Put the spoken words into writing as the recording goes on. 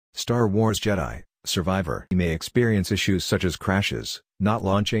Star Wars Jedi Survivor. You may experience issues such as crashes, not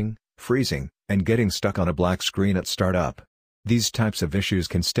launching, freezing, and getting stuck on a black screen at startup. These types of issues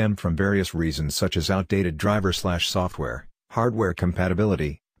can stem from various reasons such as outdated driver/software, hardware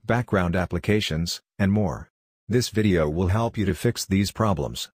compatibility, background applications, and more. This video will help you to fix these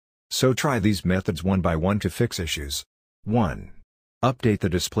problems. So try these methods one by one to fix issues. 1. Update the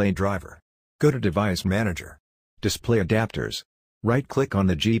display driver. Go to Device Manager. Display Adapters. Right-click on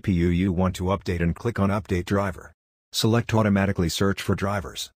the GPU you want to update and click on Update Driver. Select Automatically Search for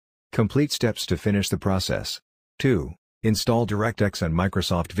Drivers. Complete steps to finish the process. 2. Install DirectX and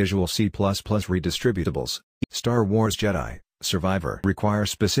Microsoft Visual C++ redistributables. Star Wars Jedi Survivor require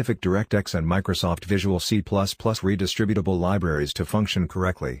specific DirectX and Microsoft Visual C++ redistributable libraries to function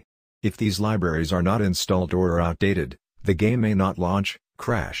correctly. If these libraries are not installed or are outdated, the game may not launch,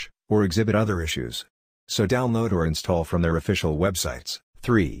 crash, or exhibit other issues. So download or install from their official websites.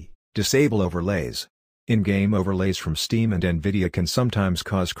 3. Disable overlays. In-game overlays from Steam and Nvidia can sometimes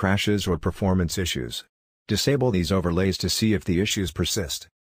cause crashes or performance issues. Disable these overlays to see if the issues persist.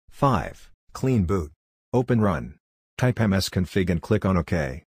 5. Clean boot. Open Run. Type msconfig and click on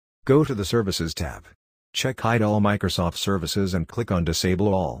OK. Go to the Services tab. Check Hide all Microsoft services and click on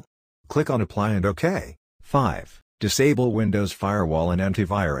Disable all. Click on Apply and OK. 5. Disable Windows Firewall and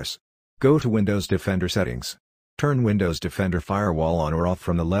Antivirus. Go to Windows Defender Settings. Turn Windows Defender Firewall on or off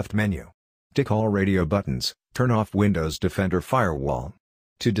from the left menu. Tick all radio buttons, turn off Windows Defender Firewall.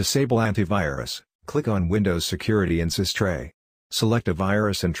 To disable antivirus, click on Windows Security and Systray. Select a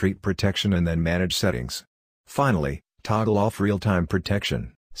virus and treat protection and then manage settings. Finally, toggle off real-time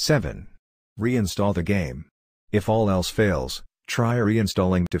protection. 7. Reinstall the game. If all else fails, try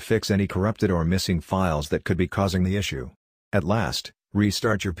reinstalling to fix any corrupted or missing files that could be causing the issue. At last,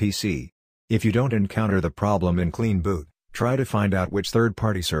 restart your PC. If you don't encounter the problem in Clean Boot, try to find out which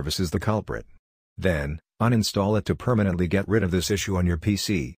third-party service is the culprit. Then, uninstall it to permanently get rid of this issue on your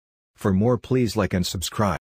PC. For more, please like and subscribe.